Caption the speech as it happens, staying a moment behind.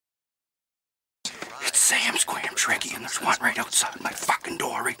Sam Squam Shrekky, and there's one right outside my fucking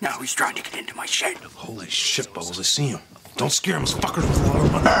door right now. He's trying to get into my shed. Holy shit, Bubbles, I see him. Don't scare him, those fuckers with a lot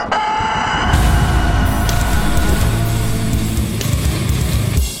of money.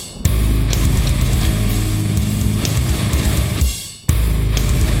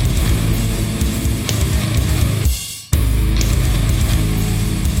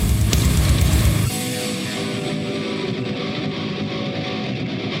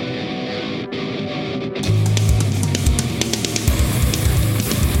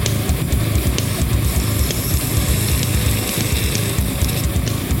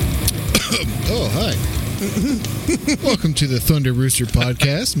 Welcome to the Thunder Rooster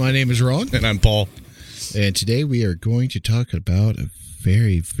Podcast. My name is Ron. And I'm Paul. And today we are going to talk about a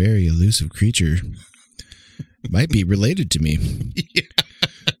very, very elusive creature. Might be related to me. Yeah.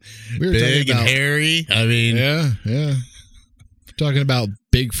 We were Big talking about, and hairy. I mean, yeah. We're talking about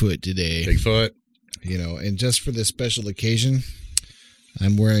Bigfoot today. Bigfoot. You know, and just for this special occasion,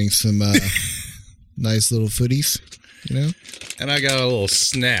 I'm wearing some nice little footies, you know? And I got a little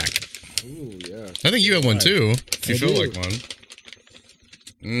snack. Ooh, yeah. I think you have one too, if you I feel do. like one.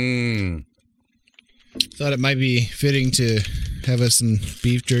 Mmm. Thought it might be fitting to have us some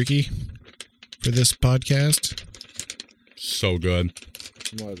beef jerky for this podcast. So good.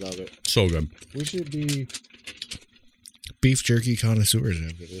 I love it. So good. We should be beef jerky connoisseurs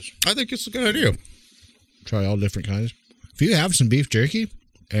after this. I think it's a good idea. Try all different kinds. If you have some beef jerky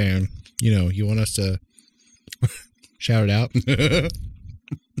and, you know, you want us to shout it out,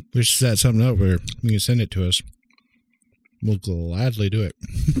 we should set something up where you can send it to us. We'll gladly do it.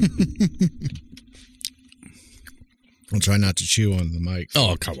 I'll try not to chew on the mic.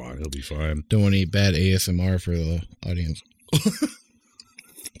 Oh, come on. It'll be fine. Don't want any bad ASMR for the audience.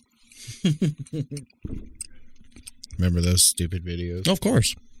 Remember those stupid videos? Of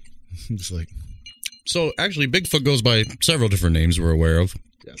course. Just like, So, actually, Bigfoot goes by several different names we're aware of.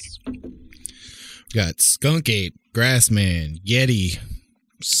 yes. We got skunk ape, grassman, yeti,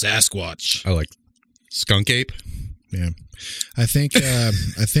 Sasquatch. I like skunk ape. Yeah, I think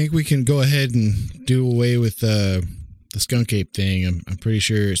we can go ahead and do away with the skunk ape thing. I'm pretty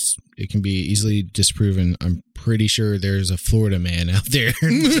sure it can be easily disproven. I'm pretty sure there's a Florida man out there.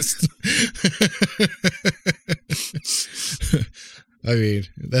 I mean,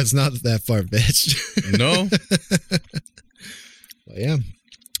 that's not that far fetched. No? But yeah.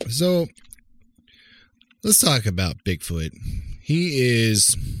 So let's talk about Bigfoot.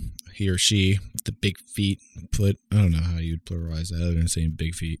 He or she, the big feet foot. I don't know how you'd pluralize that other than saying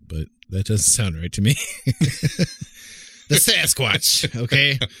big feet, but that doesn't sound right to me. The Sasquatch,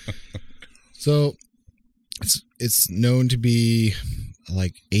 okay? So it's known to be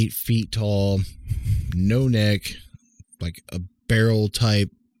like 8 feet tall, no neck, like a barrel type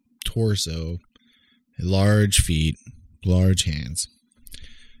torso, large feet, large hands.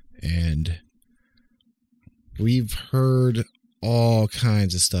 And we've heard all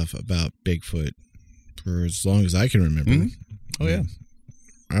kinds of stuff about Bigfoot for as long as I can remember. Mm-hmm. Oh, yeah.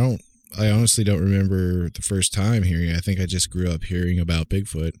 I honestly don't remember the first time hearing. I think I just grew up hearing about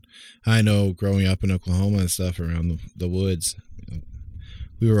Bigfoot. I know growing up in Oklahoma and stuff around the woods,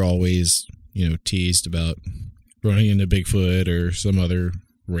 we were always, teased about running into Bigfoot or some other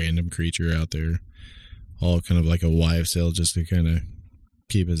random creature out there. All kind of like a wives' tale just to kind of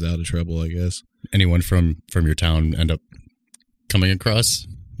keep us out of trouble, I guess. Anyone from your town end up coming across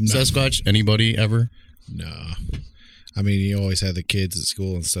Sasquatch? Anybody ever? No. I mean, you always had the kids at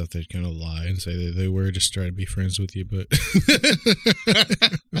school and stuff that kind of lie and say that they were just trying to be friends with you, but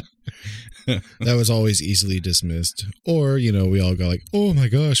that was always easily dismissed. Or, we all got like, oh my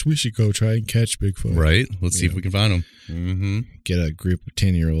gosh, we should go try and catch Bigfoot. Right. Let's see if we can find him. Mm-hmm. Get a group of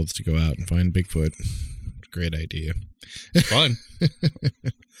 10-year-olds to go out and find Bigfoot. Great idea. Fun.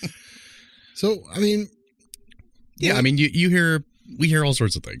 So, I mean... Yeah, I mean, we hear all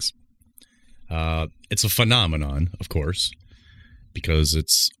sorts of things. It's a phenomenon, of course, because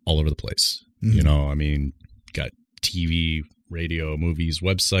it's all over the place. Mm-hmm. I mean, got TV, radio, movies,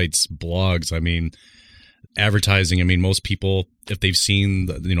 websites, blogs. I mean, advertising. I mean, most people, if they've seen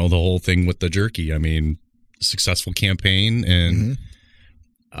the whole thing with the jerky, I mean, successful campaign and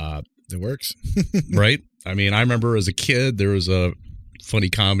it works. right. I mean, I remember as a kid there was a funny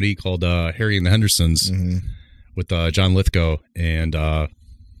comedy called Harry and the Hendersons with John Lithgow, and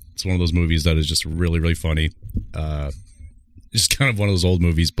it's one of those movies that is just really, really funny. Just kind of one of those old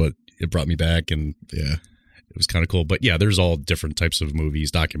movies, but it brought me back, and Yeah. it was kind of cool. But yeah, there's all different types of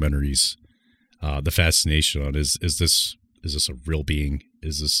movies, documentaries. The fascination on is this a real being?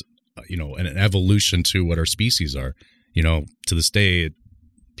 Is this an evolution to what our species are? To this day,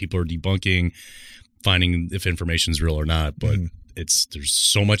 people are debunking finding if information's real or not. But there's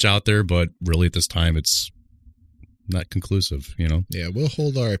so much out there, but really at this time it's not conclusive, you know? Yeah, we'll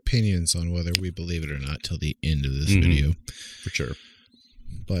hold our opinions on whether we believe it or not till the end of this video. For sure.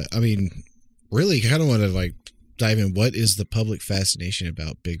 But, I mean, really kind of want to, like, dive in. What is the public fascination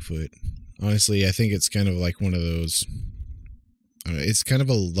about Bigfoot? Honestly, I think it's kind of like one of those, I don't know, it's kind of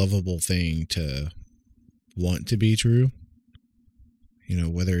a lovable thing to want to be true. You know,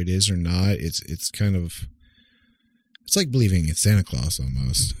 whether it is or not, it's kind of, it's like believing in Santa Claus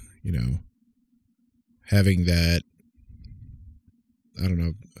almost, you know, having that, I don't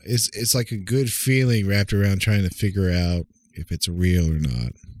know, it's like a good feeling wrapped around trying to figure out if it's real or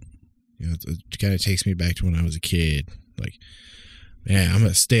not. You know, it kind of takes me back to when I was a kid. Like, man, I'm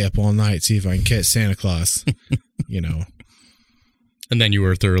going to stay up all night, see if I can catch Santa Claus, you know. And then you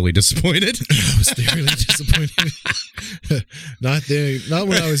were thoroughly disappointed. I was thoroughly disappointed. Not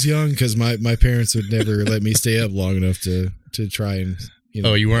when I was young, because my parents would never let me stay up long enough to try and, you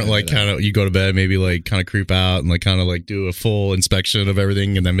know. Oh, you weren't like kind of, you go to bed, maybe like kind of creep out and like kind of like do a full inspection of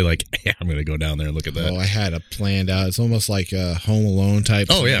everything and then be like, yeah, I'm going to go down there and look at that. Oh, I had it planned out. It's almost like a Home Alone type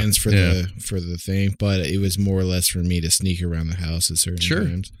plans for the thing, but it was more or less for me to sneak around the house at certain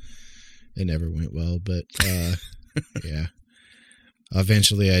times. It never went well, but yeah.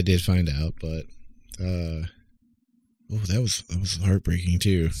 Eventually I did find out, but that was heartbreaking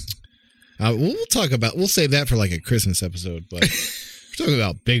too. We'll save that for like a Christmas episode, but we're talking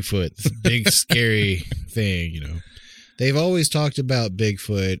about Bigfoot, this big scary thing, you know. They've always talked about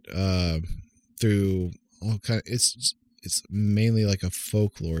Bigfoot through all kind. It's mainly like a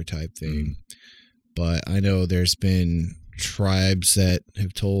folklore type thing, but I know there's been tribes that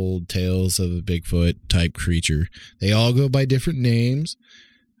have told tales of a Bigfoot type creature. They all go by different names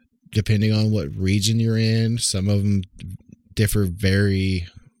depending on what region you're in. Some of them differ very,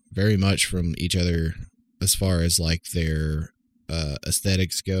 very much from each other as far as like their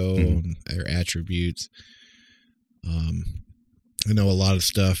aesthetics go, and their attributes. I know a lot of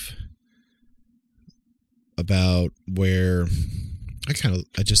stuff about where I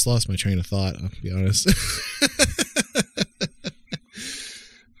just lost my train of thought, I'll be honest.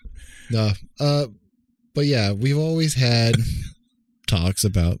 No, but yeah, we've always had talks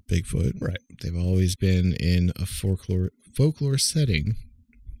about Bigfoot. Right. They've always been in a folklore setting,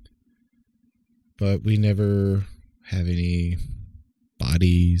 but we never have any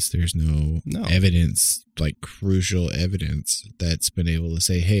bodies. There's no evidence, like crucial evidence that's been able to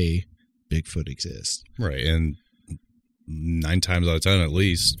say, hey, Bigfoot exists. Right. And 9 times out of 10, at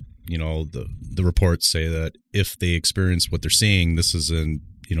least, you know, the reports say that if they experience what they're seeing, this is in,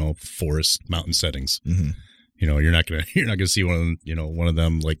 you know, forest mountain settings. You know, you're not gonna see one of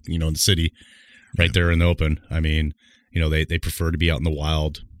them like, you know, in the city right there in the open. I mean, you know, they prefer to be out in the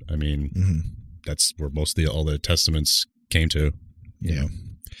wild. I mean, that's where most of all the testaments came to. Yeah.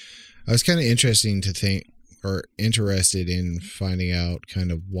 I was kind of interested in finding out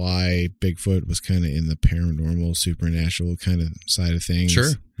kind of why Bigfoot was kind of in the paranormal, supernatural kind of side of things.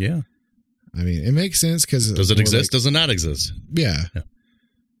 Sure. Yeah. I mean, it makes sense because does it exist? Does it not exist? Yeah.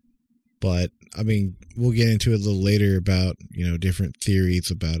 But I mean, we'll get into it a little later about, you know, different theories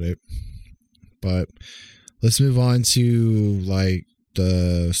about it. But let's move on to like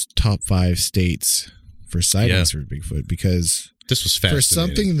the top 5 states for sightings for Bigfoot, because this was fascinating. For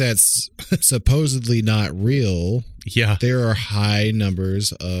something that's supposedly not real, there are high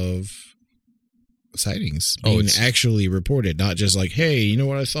numbers of sightings being actually reported, not just like, hey, you know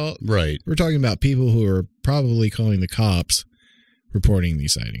what I saw? Right. We're talking about people who are probably calling the cops reporting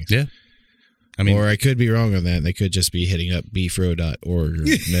these sightings. Yeah. I mean, or I could be wrong on that. They could just be hitting up beefro.org or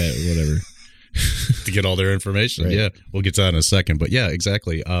net or whatever to get all their information. Right. Yeah. We'll get to that in a second. But yeah,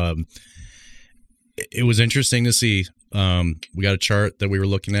 exactly. It was interesting to see. We got a chart that we were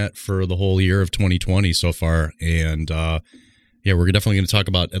looking at for the whole year of 2020 so far. And yeah, we're definitely going to talk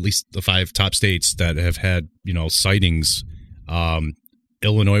about at least the 5 top states that have had, you know, sightings.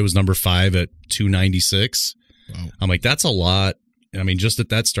 Illinois was number 5 at 296. Wow. I'm like, that's a lot. I mean, just at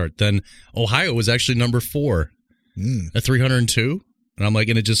that start. Then Ohio was actually number 4 at 302. And I'm like,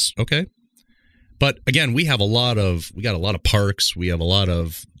 and it just, okay. But again, we got a lot of parks. We have a lot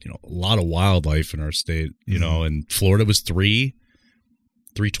of wildlife in our state, you know, and Florida was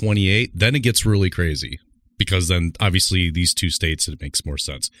 328. Then it gets really crazy because then obviously these 2 states, it makes more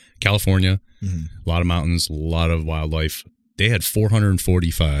sense. California, a lot of mountains, a lot of wildlife. They had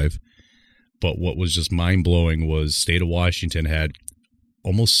 445. But what was just mind-blowing was state of Washington had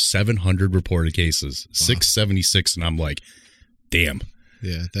almost 700 reported cases, 676, and I'm like, damn,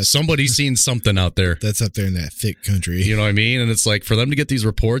 Yeah, that's Somebody's seen something out there. that's up there in that thick country. You know what I mean? And it's like, for them to get these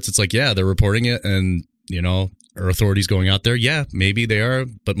reports, it's like, yeah, they're reporting it, and, our authorities going out there, yeah, maybe they are,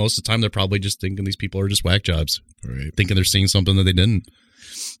 but most of the time they're probably just thinking these people are just whack jobs, Right. thinking they're seeing something that they didn't.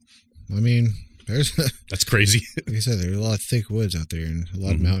 I mean, there's That's crazy. like I said, there's a lot of thick woods out there and a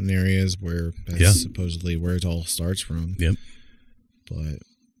lot of mountain areas where that's supposedly where it all starts from. Yep. But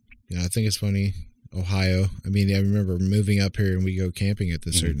I think it's funny. Ohio. I mean, I remember moving up here and we go camping at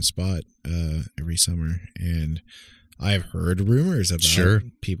this certain spot every summer, and I've heard rumors about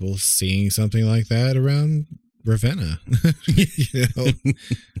people seeing something like that around Ravenna. It's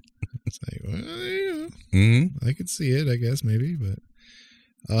like, well, I could see it, I guess, maybe, but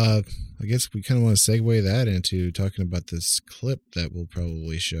I guess we kind of want to segue that into talking about this clip that we'll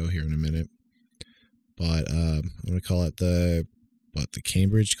probably show here in a minute. But I'm going to call it the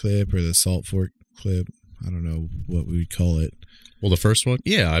Cambridge clip or the Salt Fork clip. I don't know what we would call it. Well, the first one,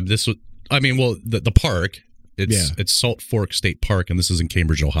 the park. It's Salt Fork State Park, and this is in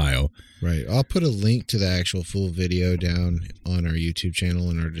Cambridge, Ohio. Right. I'll put a link to the actual full video down on our YouTube channel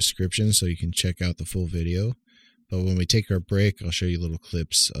in our description so you can check out the full video. But when we take our break, I'll show you little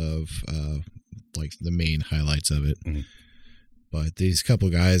clips of like the main highlights of it. Mm-hmm. But these couple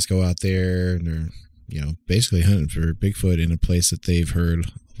guys go out there and they're, basically hunting for Bigfoot in a place that they've heard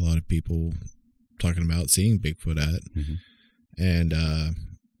a lot of people talking about seeing Bigfoot at. Mm-hmm. And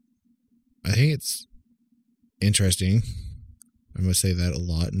I think it's interesting. I'm going to say that a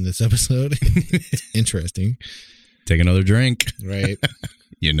lot in this episode. Interesting. Take another drink. Right.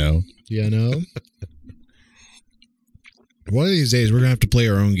 One of these days, we're going to have to play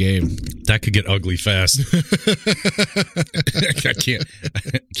our own game. That could get ugly fast.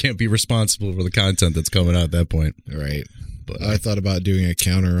 I can't be responsible for the content that's coming out at that point. Right. But I thought about doing a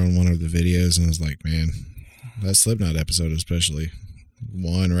counter on one of the videos, and I was like, man, that Slipknot episode especially,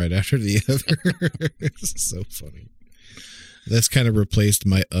 one right after the other. It's so funny. That's kind of replaced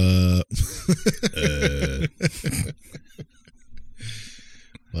my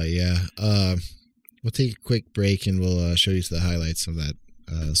But yeah, we'll take a quick break and we'll show you the highlights of that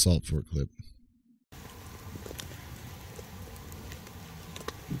Salt Fork clip.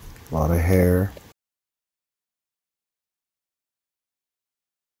 A lot of hair.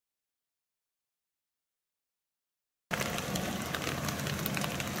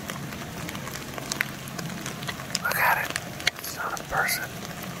 Look at it. It's not a person.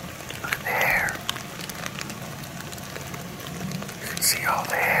 Look at the hair. You can see all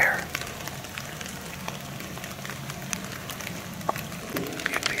the hair.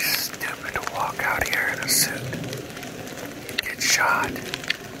 You'd be stupid to walk out here in a suit. You'd get shot.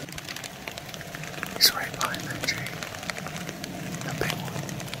 He's right behind that tree. The big one.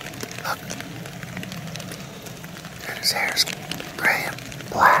 Look. And his hair's gray and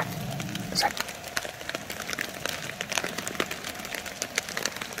black. It's like...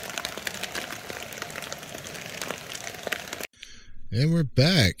 And we're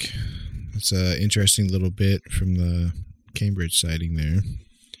back. It's an interesting little bit from the Cambridge sighting there.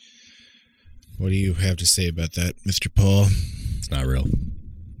 What do you have to say about that, Mr. Paul? It's not real.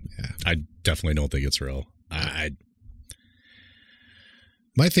 Yeah. I definitely don't think it's real.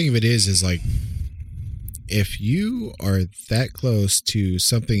 My thing of it is like, if you are that close to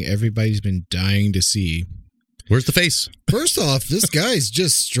something everybody's been dying to see, where's the face? First off, this guy's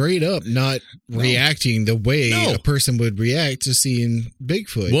just straight up not reacting the way a person would react to seeing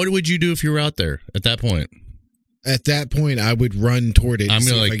Bigfoot. What would you do if you were out there at that point? At that point, I would run toward it and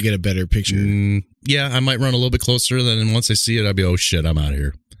see if I get a better picture. Yeah, I might run a little bit closer. Then once I see it, I'd be, oh shit, I'm out of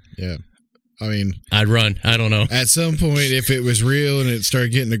here. Yeah. I mean, I'd run. I don't know. At some point, if it was real and it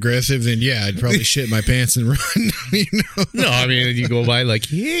started getting aggressive, then yeah, I'd probably shit my pants and run. No, I mean, you go by like,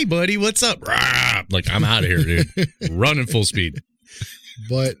 hey, buddy, what's up? Rah! Like, I'm out of here, dude. Running full speed.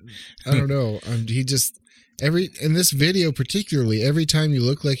 But I don't know. He just in this video particularly, every time you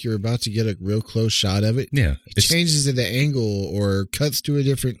look like you're about to get a real close shot of it, it changes the angle or cuts to a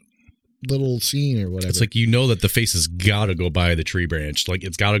different little scene or whatever. It's like, that the face has got to go by the tree branch. Like,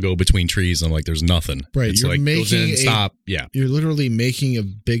 it's got to go between trees. And like, there's nothing. Right. It's you're like, goes in, stop. Yeah. You're literally making a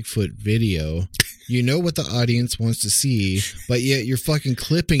Bigfoot video. You know what the audience wants to see, but yet you're fucking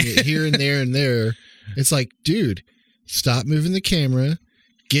clipping it here and there and there. It's like, dude, stop moving the camera.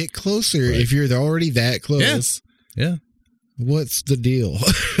 Get closer if you're already that close. Yeah. What's the deal?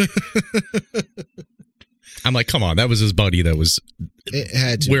 I'm like, come on, that was his buddy that was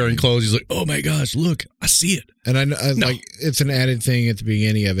wearing clothes. He's like, oh my gosh, look, I see it. And I like, it's an added thing at the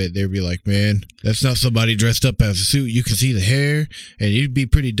beginning of it. They'd be like, man, that's not somebody dressed up as a suit. You can see the hair, and you'd be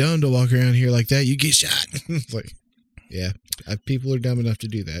pretty dumb to walk around here like that. You get shot. It's like, yeah. People are dumb enough to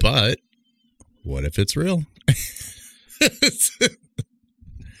do that. But what if it's real?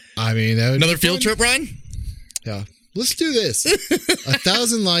 I mean, that would Another be field fun. trip, Ron? Yeah. Let's do this.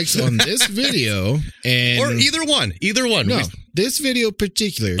 1,000 likes on this video, and Or either one. Either one. no, this video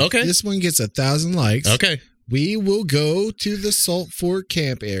particular. Okay. This one gets 1,000 likes. Okay. We will go to the Salt Fork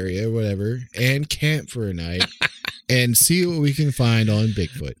camp area, whatever, and camp for a night and see what we can find on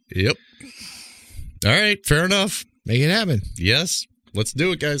Bigfoot. Yep. All right. Fair enough. Make it happen. Yes. Let's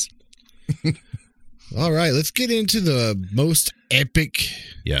do it, guys. All right, let's get into the most epic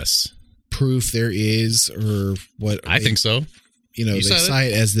Yes. proof there is, or what I think so. You know, You they said it.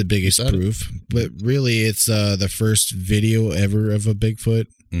 cite as the biggest You said it. proof, but really it's the first video ever of a Bigfoot.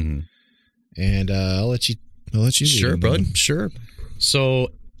 Mm-hmm. And I'll let you lead Sure, on bud. that one. Sure. So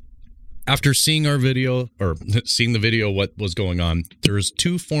after seeing our video or seeing the video, what was going on, there's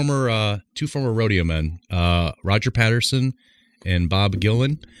two former rodeo men, Roger Patterson and Bob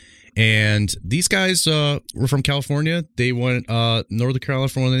Gillen. And these guys were from California. They went Northern Carolina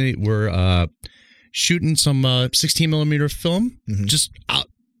for when they were shooting some 16 millimeter film, just out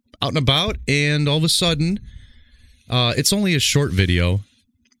and about. And all of a sudden, it's only a short video,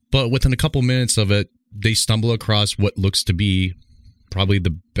 but within a couple minutes of it, they stumble across what looks to be probably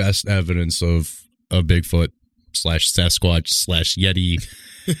the best evidence of a Bigfoot / Sasquatch / Yeti,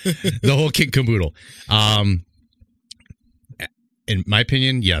 the whole kit caboodle. In my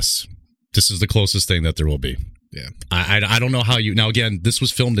opinion, yes, this is the closest thing that there will be. Yeah. I don't know how you... Now, again, this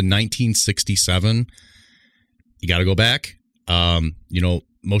was filmed in 1967. You got to go back.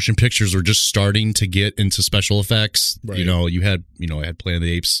 Motion pictures are just starting to get into special effects. Right. You had Planet of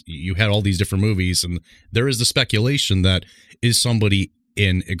the Apes. You had all these different movies, and there is the speculation that is somebody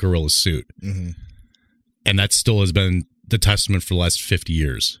in a gorilla suit. Mm-hmm. And that still has been the testament for the last 50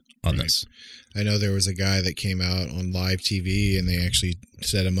 years on this. I know there was a guy that came out on live TV, and they actually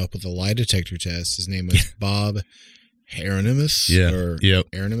set him up with a lie detector test. His name was Bob Hieronymus. Yeah. Or Yep.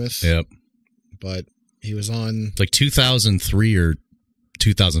 Hieronymus. Yep. But he was on... It's like 2003 or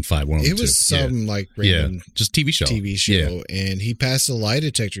 2005. One of the It was two. some like random just TV show. show, and he passed a lie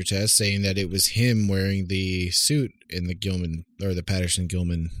detector test saying that it was him wearing the suit in the Gilman or the Patterson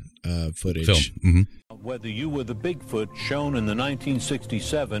Gilman footage. Film. Mm-hmm. Whether you were the Bigfoot shown in the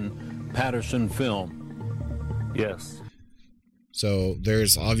 1967 Patterson film. Yes. So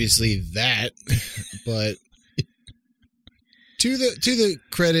there's obviously that, but to the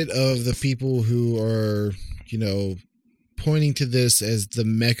credit of the people who are, pointing to this as the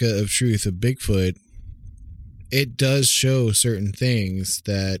mecca of truth of Bigfoot, it does show certain things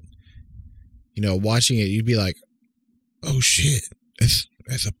that, watching it, you'd be like, oh shit, that's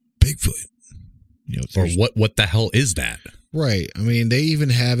a Bigfoot. Or what the hell is that? Right. I mean, they even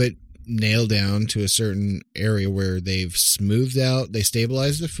have it nailed down to a certain area where they've smoothed out, they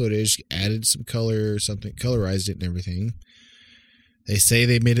stabilized the footage, added some color or something, colorized it and everything. They say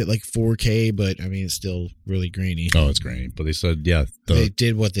they made it like 4K, but I mean, it's still really grainy. Oh, it's grainy. But they said, they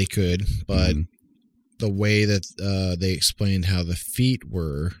did what they could, but the way that they explained how the feet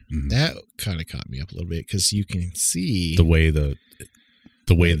were, that kind of caught me up a little bit because you can see the way the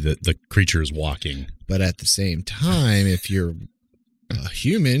creature is walking. But at the same time, if you're a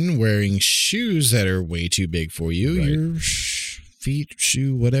human wearing shoes that are way too big for you, Right. your feet,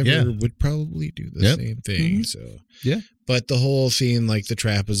 shoe, whatever would probably do the same thing. So but the whole thing, like the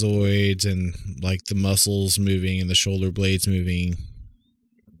trapezoids and like the muscles moving and the shoulder blades moving,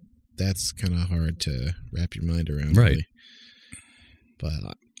 that's kind of hard to wrap your mind around, Right. really.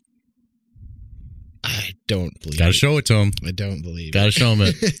 But I don't believe Got to it. show it to him. I don't believe Got to it. show him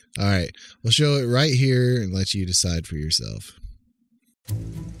it. All right. We'll show it right here and let you decide for yourself.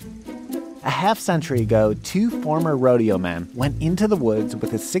 A half-century ago, two former rodeo men went into the woods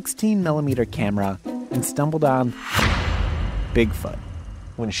with a 16-millimeter camera and stumbled on Bigfoot.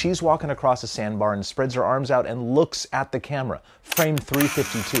 When she's walking across a sandbar and spreads her arms out and looks at the camera, frame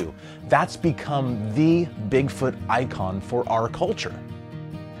 352, that's become the Bigfoot icon for our culture.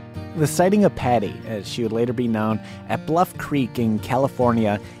 The sighting of Patty, as she would later be known, at Bluff Creek in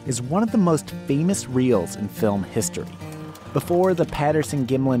California is one of the most famous reels in film history. Before the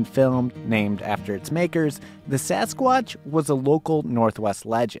Patterson-Gimlin film, named after its makers, the Sasquatch was a local Northwest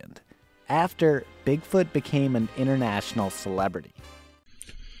legend. After, Bigfoot became an international celebrity.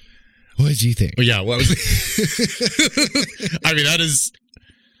 What did you think? Well, yeah, what was I mean, that is...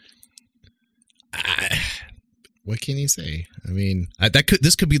 What can you say? I mean...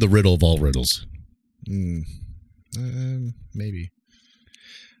 This could be the riddle of all riddles. Maybe.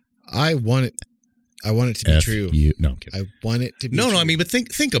 I want it to be true. No, I'm kidding. I want it to be No, true. I mean, but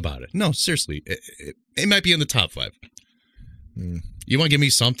think about it. No, seriously. It might be in the top 5. You want to give me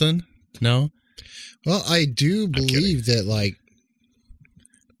something? No? Well, I do believe that, like,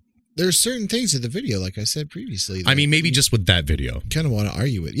 there's certain things in the video, like I said previously. I mean, maybe just with that video. Kind of want to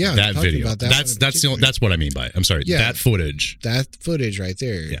argue with. Yeah, that video. About That's what I mean by it. I'm sorry. Yeah. That footage. That footage right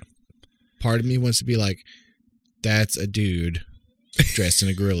there. Yeah. Part of me wants to be like, that's a dude dressed in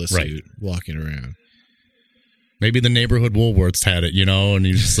a gorilla suit walking around. Maybe the neighborhood Woolworths had it, and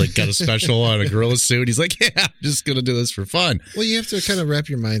he just like got a special on a gorilla suit. He's like, yeah, I'm just going to do this for fun. Well, you have to kind of wrap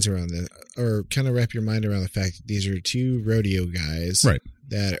your minds around that, or kind of wrap your mind around the fact that these are two rodeo guys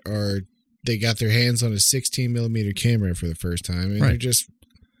that they got their hands on a 16 millimeter camera for the first time, and they're just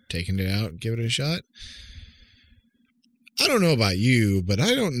taking it out and giving it a shot. I don't know about you, but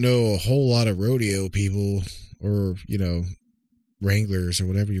I don't know a whole lot of rodeo people or, wranglers or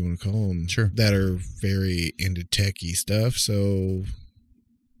whatever you want to call them that are very into techie stuff. So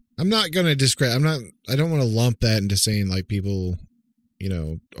I'm not going to describe, I don't want to lump that into saying like people,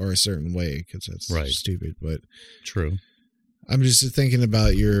 are a certain way because that's stupid, but true. I'm just thinking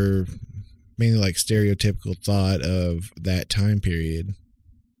about your mainly like stereotypical thought of that time period.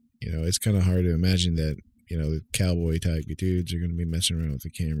 It's kind of hard to imagine that, the cowboy type dudes are going to be messing around with the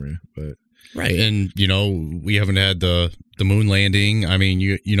camera, but right. And, we haven't had the moon landing. I mean,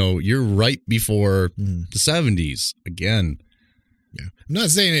 you're right before the 70s again. Yeah. I'm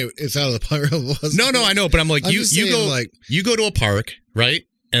not saying it's out of the realm. No, I know. But I'm like, you go to a park, right?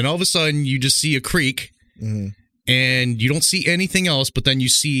 And all of a sudden you just see a creek and you don't see anything else, but then you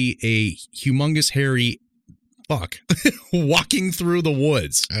see a humongous hairy fuck walking through the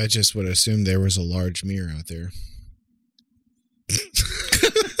woods. I just would assume there was a large mirror out there.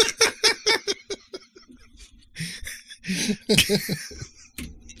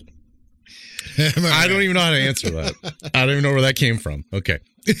 I don't even know how to answer that. I don't even know where that came from. Okay.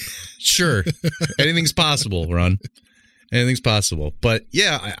 Sure. Anything's possible, Ron. Anything's possible. But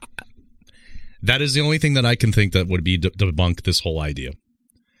yeah, that is the only thing that I can think that would be debunk this whole idea.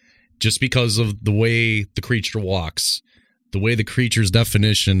 Just because of the way the creature walks, the way the creature's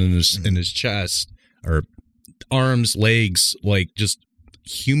definition in his chest, or arms, legs, like just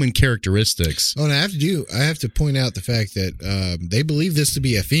human characteristics. Oh, and I have to point out the fact that they believe this to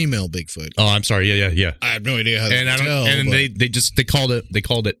be a female Bigfoot. Oh, I'm sorry. Yeah. I have no idea how to tell. And they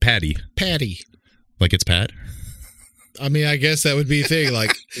called it Patty. Patty. Like it's Pat? I mean, I guess that would be a thing.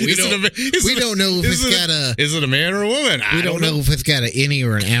 Like we don't know if it's got a. Is it a man or a woman? We don't know if it's got an innie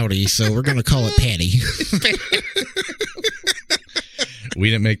or an outie, so we're going to call it Patty. We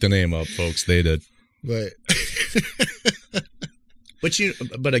didn't make the name up, folks. They did. But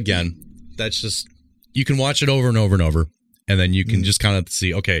again, that's just, you can watch it over and over and over, and then you can just kind of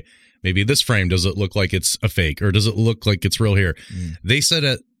see, okay, maybe this frame, does it look like it's a fake, or does it look like it's real here? They said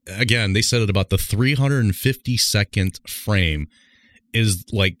it about the 350-second frame is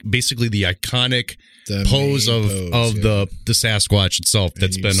like basically the iconic pose of the Sasquatch itself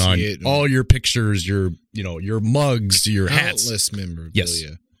that's been on all your pictures, your mugs, your hats. Countless memorabilia. Yes.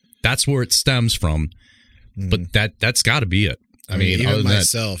 That's where it stems from. But that's got to be it. I mean, even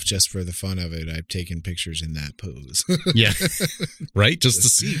myself, just for the fun of it, I've taken pictures in that pose. Yeah. Right? Just to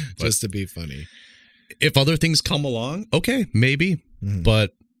see. Just to be funny. If other things come along, okay, maybe.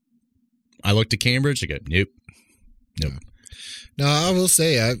 But I looked at Cambridge, I go, nope. No, I will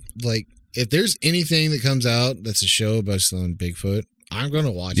say, if there's anything that comes out that's a show based on Bigfoot, I'm going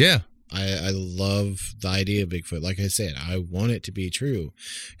to watch it. Yeah. I love the idea of Bigfoot. Like I said, I want it to be true.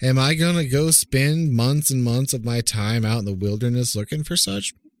 Am I going to go spend months and months of my time out in the wilderness looking for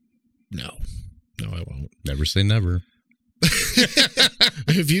such? No, I won't. Never say never.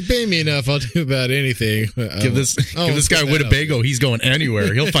 If you pay me enough, I'll do about anything. Give this guy Winnebago. He's going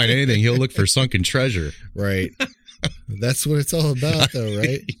anywhere. He'll find anything. He'll look for sunken treasure. Right. That's what it's all about, though,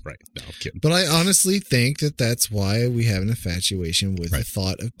 right? Right. No, I'm kidding. But I honestly think that that's why we have an infatuation with the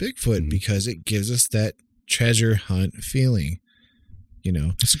thought of Bigfoot, because it gives us that treasure hunt feeling.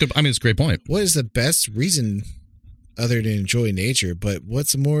 It's it's a great point. What is the best reason other than enjoy nature? But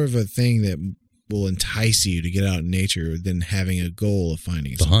what's more of a thing that will entice you to get out in nature than having a goal of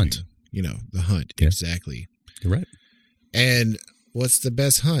finding the hunt? The hunt. Yeah. Exactly. You're right. And what's the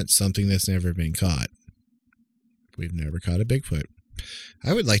best hunt? Something that's never been caught. We've never caught a Bigfoot.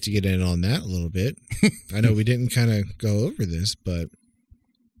 I would like to get in on that a little bit. I know we didn't kind of go over this, but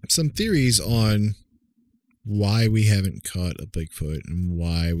some theories on why we haven't caught a Bigfoot and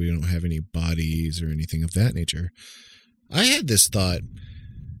why we don't have any bodies or anything of that nature. I had this thought.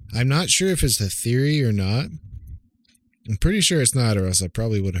 I'm not sure if it's a theory or not. I'm pretty sure it's not, or else I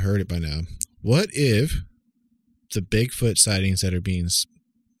probably would have heard it by now. What if the Bigfoot sightings that are being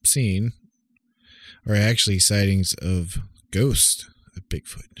seen are actually sightings of ghost of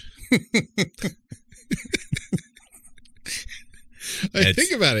Bigfoot. I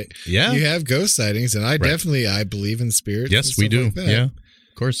think about it. Yeah. You have ghost sightings, and I believe in spirits. Yes, we do. Like that. Yeah,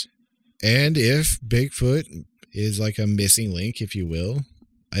 of course. And if Bigfoot is like a missing link, if you will,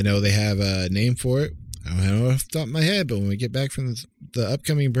 I know they have a name for it. I don't know off the top of my head, but when we get back from the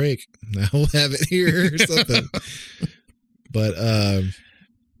upcoming break, I'll have it here or something. But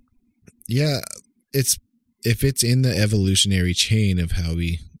yeah, if it's in the evolutionary chain of how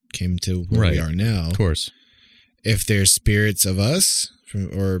we came to where we are now, of course. If there's spirits of us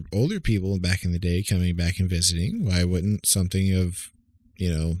or older people back in the day coming back and visiting, why wouldn't something of,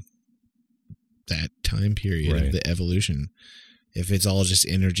 that time period of the evolution, if it's all just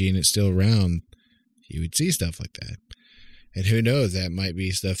energy and it's still around, you would see stuff like that. And who knows, that might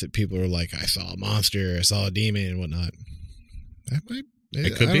be stuff that people are like, I saw a monster, I saw a demon and whatnot. That might,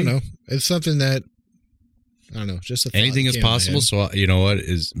 it could I don't know. It's something that, I don't know, just a thought anything is came in my possible. head. So you know what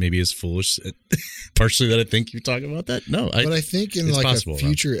is maybe as foolish, partially that I think you're talking about that. No, but I think in it's like possible, a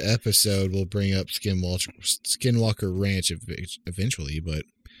future episode, we'll bring up Skinwalker Ranch eventually. But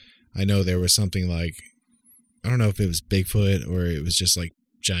I know there was something like, I don't know if it was Bigfoot or it was just like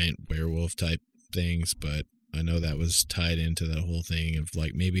giant werewolf type things, but I know that was tied into that whole thing of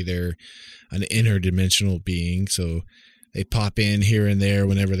like maybe they're an interdimensional being, so they pop in here and there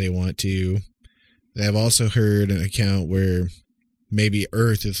whenever they want to. I've also heard an account where maybe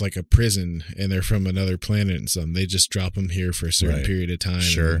Earth is like a prison and they're from another planet and something. They just drop them here for a certain period of time.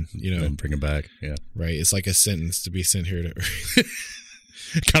 Sure. And, and bring them back. Yeah. Right. It's like a sentence to be sent here to Earth.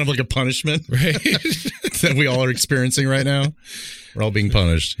 Kind of like a punishment. Right. That we all are experiencing right now. We're all being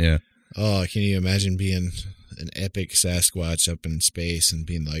punished. Yeah. Oh, can you imagine being an epic Sasquatch up in space and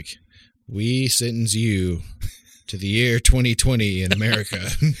being like, we sentence you to the year 2020 in America.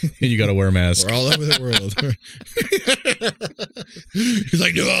 And you got to wear a mask. We're all over the world. He's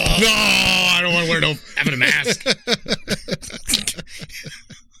like, no, I don't want to wear having a mask.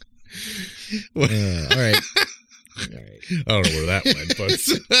 All right. I don't know where that went, but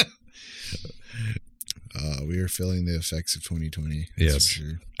we are feeling the effects of 2020. Yes. For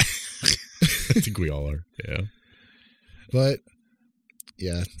sure. I think we all are. Yeah. But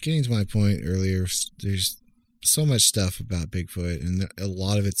yeah, getting to my point earlier, there's so much stuff about Bigfoot, and a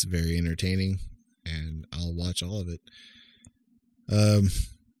lot of it's very entertaining, and I'll watch all of it.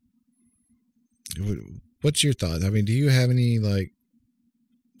 What's your thought? I mean, do you have any,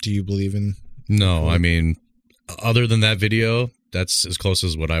 do you believe in? No, I mean, other than that video, that's as close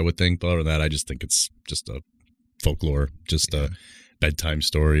as what I would think. But other than that, I just think it's just a folklore, just a bedtime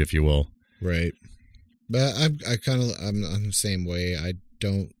story, if you will. Right. But I'm the same way. I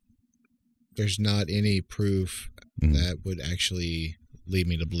don't, there's not any proof that would actually lead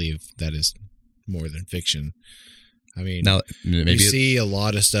me to believe that is more than fiction. I mean, now, maybe you see a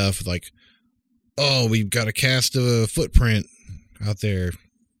lot of stuff like, oh, we've got a cast of a footprint out there.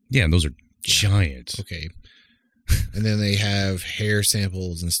 Yeah, and those are giant. Okay. And then they have hair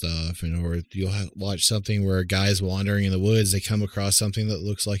samples and stuff, or you'll watch something where a guy's wandering in the woods, they come across something that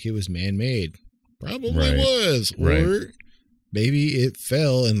looks like it was man-made. Probably was. Or maybe it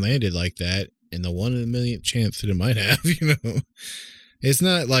fell and landed like that, and the 1 in a million chance that it might have, It's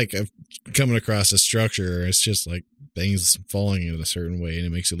not like coming across a structure. It's just like things falling in a certain way, and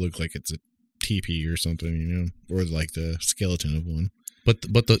it makes it look like it's a teepee or something, or like the skeleton of one. But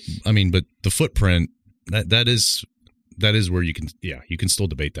the footprint, that is where you can still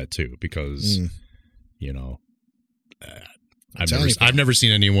debate that too, because I've never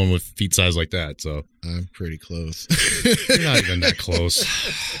seen anyone with feet size like that, so I'm pretty close. You're not even that close.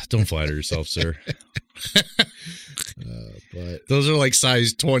 Don't flatter yourself, sir. But those are like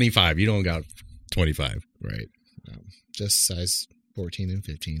size 25. You don't got 25, right? Just size 14 and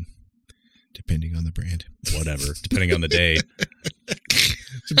 15, depending on the brand. Whatever, depending on the day.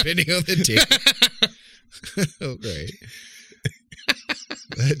 Depending on the day. Oh, great.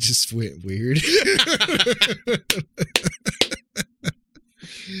 That just went weird.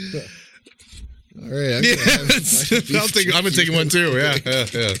 All right. I've been taking one too. Yeah.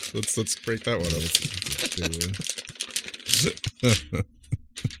 Let's break that one up.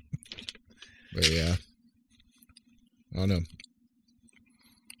 But yeah, I don't know.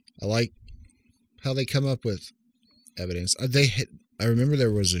 I like how they come up with evidence. I remember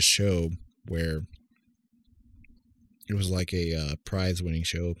there was a show where it was like a prize-winning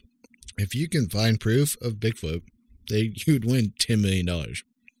show. If you can find proof of Bigfoot, you'd win $10 million.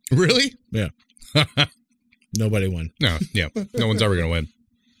 Really? Yeah. Nobody won. No, yeah. No one's ever going to win.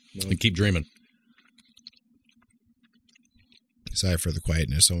 No. And keep dreaming. Sorry for the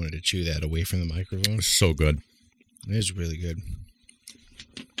quietness. I wanted to chew that away from the microphone. So good. It is really good.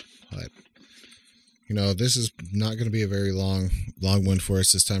 But, you know, this is not going to be a very long one for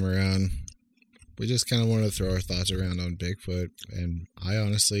us this time around. We just kind of want to throw our thoughts around on Bigfoot. And I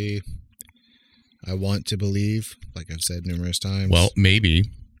want to believe, like I've said numerous times. Well, maybe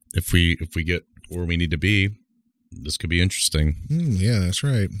if we get where we need to be, this could be interesting. Yeah, that's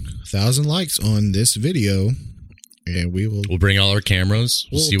right. 1,000 likes on this video, and we'll bring all our cameras.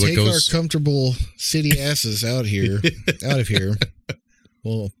 We'll see what goes. We'll take our comfortable city asses out of here.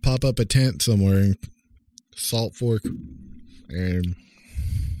 We'll pop up a tent somewhere in Salt Fork, and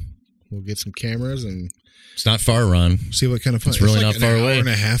we'll get some cameras and. It's not far, Ron. See what kind of fun. It's really not far away. An hour and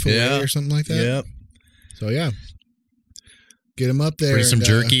a half away or something like that. Yep. So yeah, get them up there. Bring some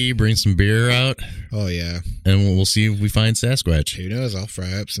jerky. Bring some beer out. Oh yeah, and we'll see if we find Sasquatch. Who knows? I'll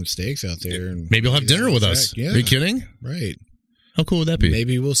fry up some steaks out there, and maybe you'll have dinner with us. Yeah. Are you kidding? Right. How cool would that be?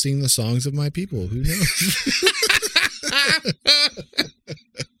 Maybe we'll sing the songs of my people. Who knows?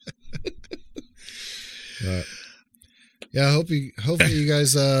 Yeah, hopefully you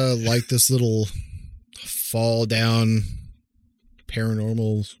guys like this little fall down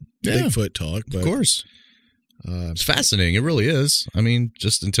paranormal Bigfoot talk. But, of course. It's fascinating. It really is. I mean,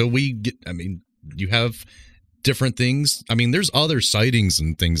 just until we get, you have different things. I mean, there's other sightings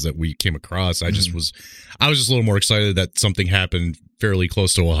and things that we came across. I was just a little more excited that something happened fairly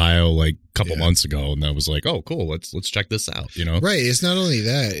close to Ohio like a couple months ago. And I was like, oh, cool. Let's check this out. You know? Right. It's not only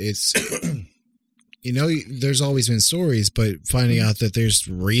that, it's, you know, there's always been stories, but finding out that there's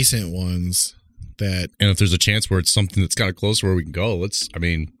recent ones that. And if there's a chance where it's something that's kind of close where we can go, why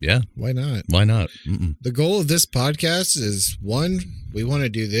not? Why not? The goal of this podcast is, one, we want to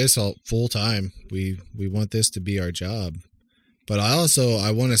do this all full time. We want this to be our job. But I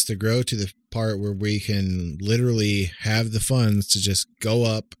want us to grow to the part where we can literally have the funds to just go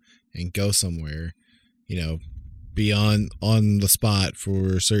up and go somewhere, you know, be on the spot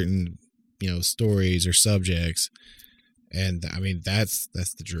for certain, you know, stories or subjects. And I mean, that's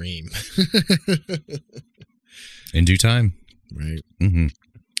the dream. In due time. Right. Mm-hmm.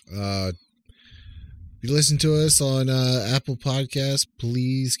 If you listen to us on Apple Podcasts,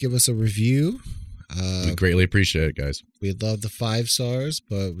 please give us a review. We greatly appreciate it, guys. We'd love the 5 stars,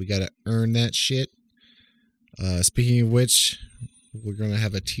 but we got to earn that shit. Speaking of which, we're going to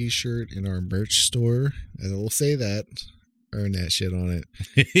have a t-shirt in our merch store, and we'll say that. Earn that shit on it.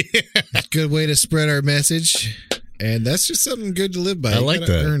 Good way to spread our message. And that's just something good to live by. I like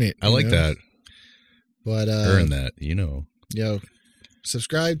that. Earn it. I like that. But earn that, you know.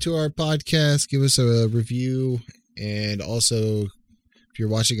 Subscribe to our podcast, give us a review, and also if you're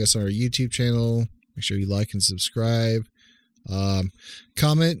watching us on our YouTube channel, make sure you like and subscribe.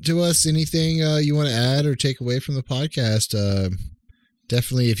 Comment to us anything you want to add or take away from the podcast.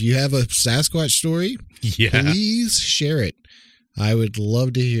 Definitely, if you have a Sasquatch story, please share it. I would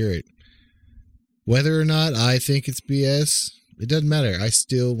love to hear it. Whether or not I think it's BS, it doesn't matter. I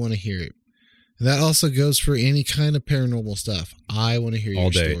still want to hear it. And that also goes for any kind of paranormal stuff. I want to hear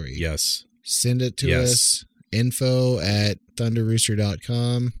your story. Yes. Send it to us.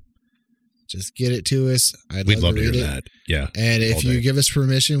 info@thunderrooster.com. Just get it to us. We'd love to hear that. Yeah. And if you give us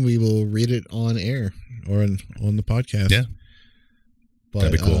permission, we will read it on air or on the podcast. Yeah. But,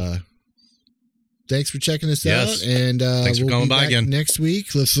 that'd be cool. Thanks for checking us out. And thanks for coming by again. Next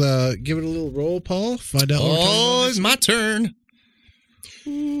week. Let's give it a little roll, Paul. Find out. Oh, it's my turn.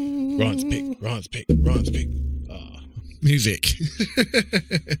 Ron's pick. Music.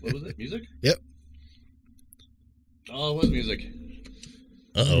 What was it? Music? Yep. Oh, it was music.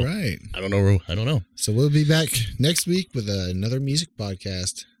 All right. I don't know. So we'll be back next week with another music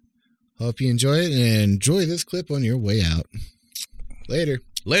podcast. Hope you enjoy it and enjoy this clip on your way out. Later.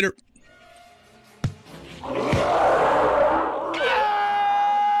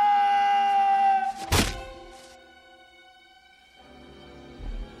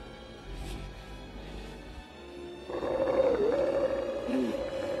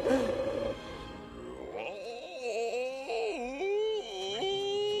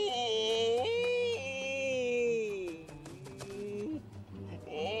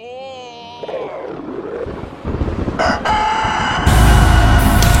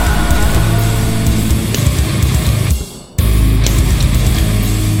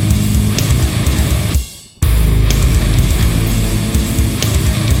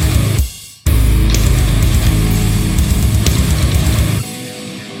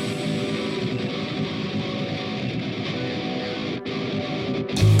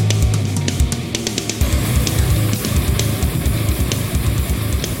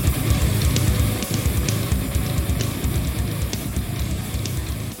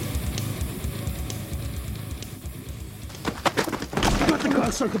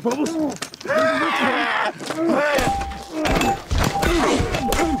 sucker bubbles.